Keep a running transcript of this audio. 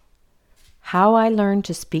How I Learned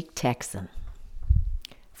to Speak Texan.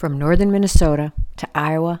 From northern Minnesota to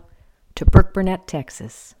Iowa to Burkburnett,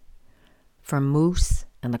 Texas. From moose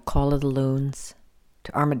and the call of the loons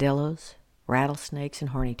to armadillos, rattlesnakes, and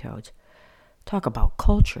horny toads. Talk about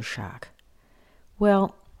culture shock.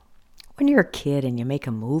 Well, when you're a kid and you make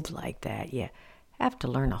a move like that, you have to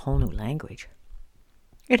learn a whole new language.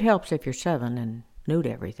 It helps if you're 7 and new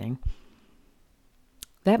to everything.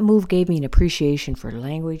 That move gave me an appreciation for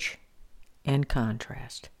language and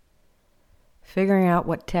contrast. Figuring out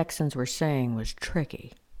what Texans were saying was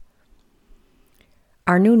tricky.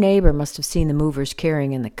 Our new neighbor must have seen the movers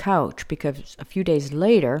carrying in the couch, because a few days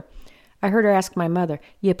later, I heard her ask my mother,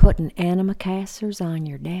 "You putting antimacassars on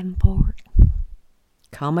your Davenport?"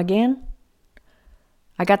 Come again?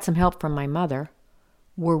 I got some help from my mother.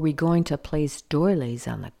 Were we going to place doilies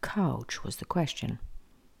on the couch was the question.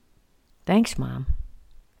 Thanks, Mom.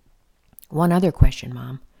 One other question,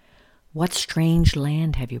 Mom. What strange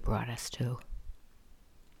land have you brought us to?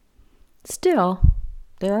 Still,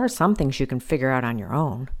 there are some things you can figure out on your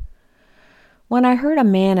own. When I heard a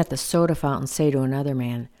man at the soda fountain say to another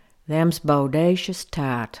man, "Them's bodacious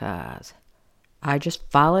tatas," I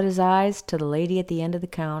just followed his eyes to the lady at the end of the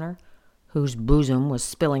counter, whose bosom was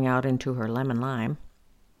spilling out into her lemon lime,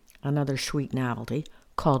 another sweet novelty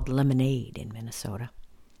called lemonade in Minnesota.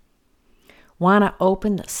 "Wanna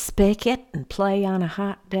open the spigot and play on a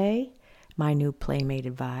hot day?" my new playmate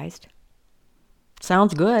advised.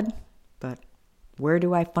 Sounds good, but where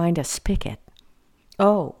do I find a spigot?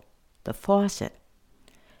 Oh, the faucet.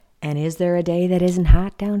 And is there a day that isn't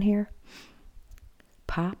hot down here?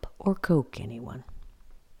 Pop or Coke, anyone?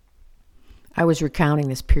 I was recounting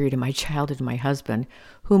this period of my childhood to my husband,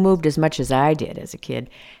 who moved as much as I did as a kid,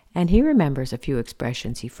 and he remembers a few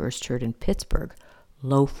expressions he first heard in Pittsburgh: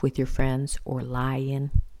 loaf with your friends or lie in.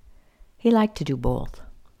 He liked to do both.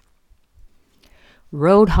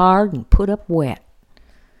 Rode hard and put up wet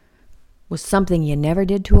was something you never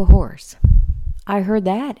did to a horse. I heard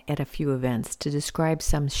that at a few events to describe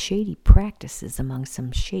some shady practices among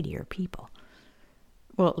some shadier people.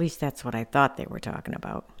 Well, at least that's what I thought they were talking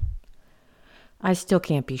about. I still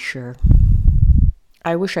can't be sure.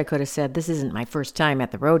 I wish I could have said this isn't my first time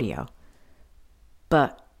at the rodeo.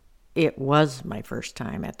 But it was my first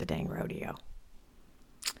time at the dang rodeo.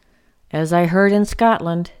 As I heard in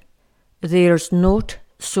Scotland, there's naught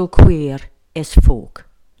so queer as folk.